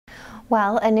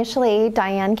Well, initially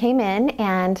Diane came in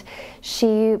and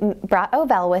she brought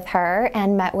Ovell with her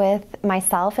and met with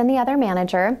myself and the other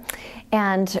manager,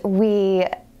 and we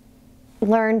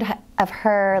learned of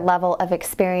her level of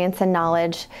experience and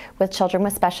knowledge with children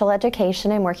with special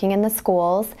education and working in the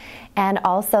schools, and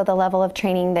also the level of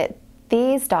training that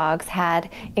these dogs had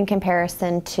in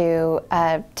comparison to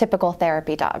a typical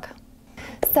therapy dog.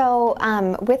 So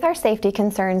with our safety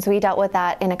concerns, we dealt with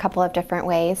that in a couple of different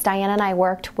ways. Diane and I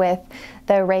worked with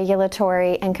the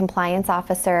regulatory and compliance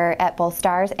officer at both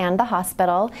STARS and the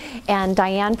hospital, and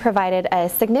Diane provided a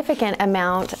significant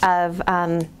amount of,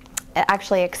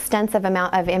 actually extensive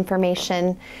amount of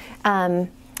information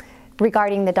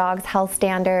regarding the dog's health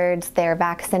standards, their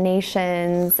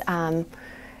vaccinations,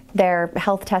 their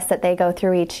health tests that they go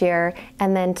through each year.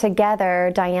 And then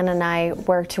together, Diane and I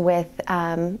worked with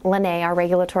Lene, our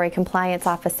regulatory compliance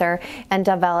officer, and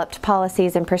developed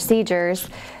policies and procedures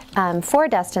for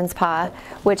Dustin's Paw,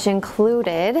 which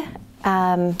included,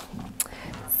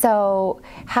 so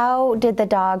how did the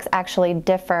dogs actually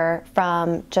differ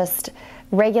from just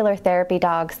regular therapy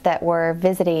dogs that were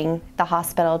visiting the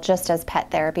hospital just as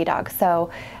pet therapy dogs? So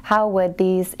how would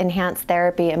these enhanced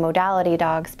therapy and modality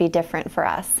dogs be different for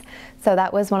us? So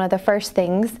that was one of the first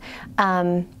things.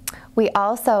 We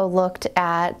also looked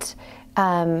at,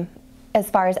 as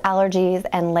far as allergies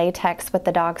and latex with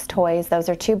the dog's toys, those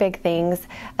are two big things,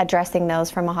 addressing those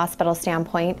from a hospital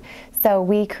standpoint. So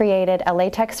we created a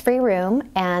latex-free room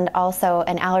and also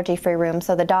an allergy-free room,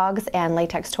 so the dogs and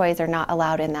latex toys are not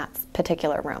allowed in that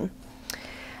particular room.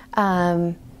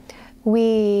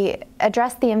 We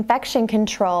addressed the infection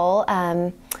control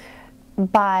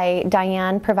by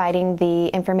Diane providing the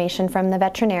information from the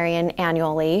veterinarian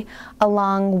annually,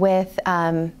 along with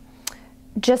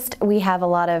we have a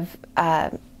lot of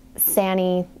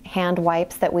Sani hand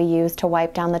wipes that we use to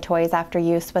wipe down the toys after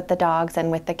use with the dogs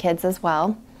and with the kids as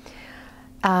well.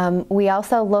 We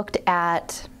also looked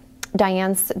at the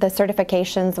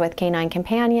certifications with Canine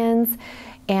Companions,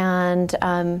 and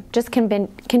just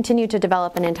continue to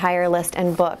develop an entire list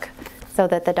and book so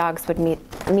that the dogs would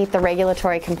meet the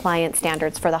regulatory compliance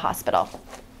standards for the hospital.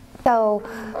 So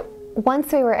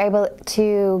once we were able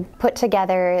to put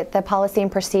together the policy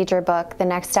and procedure book, the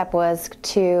next step was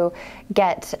to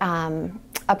get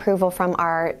approval from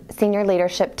our senior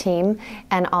leadership team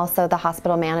and also the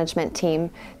hospital management team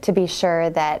to be sure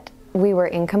that we were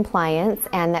in compliance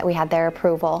and that we had their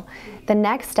approval. The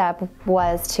next step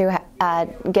was to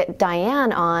get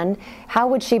Diane on how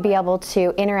would she be able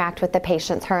to interact with the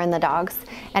patients, her and the dogs,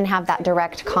 and have that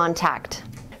direct contact.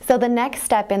 So the next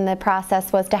step in the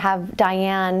process was to have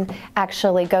Diane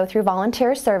actually go through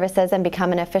volunteer services and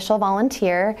become an official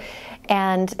volunteer,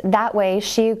 and that way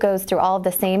she goes through all of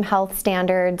the same health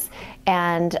standards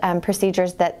and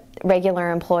procedures that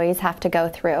regular employees have to go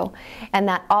through. And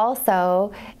that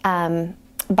also,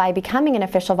 by becoming an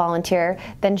official volunteer,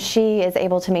 then she is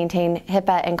able to maintain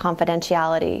HIPAA and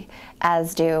confidentiality,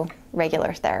 as do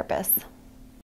regular therapists.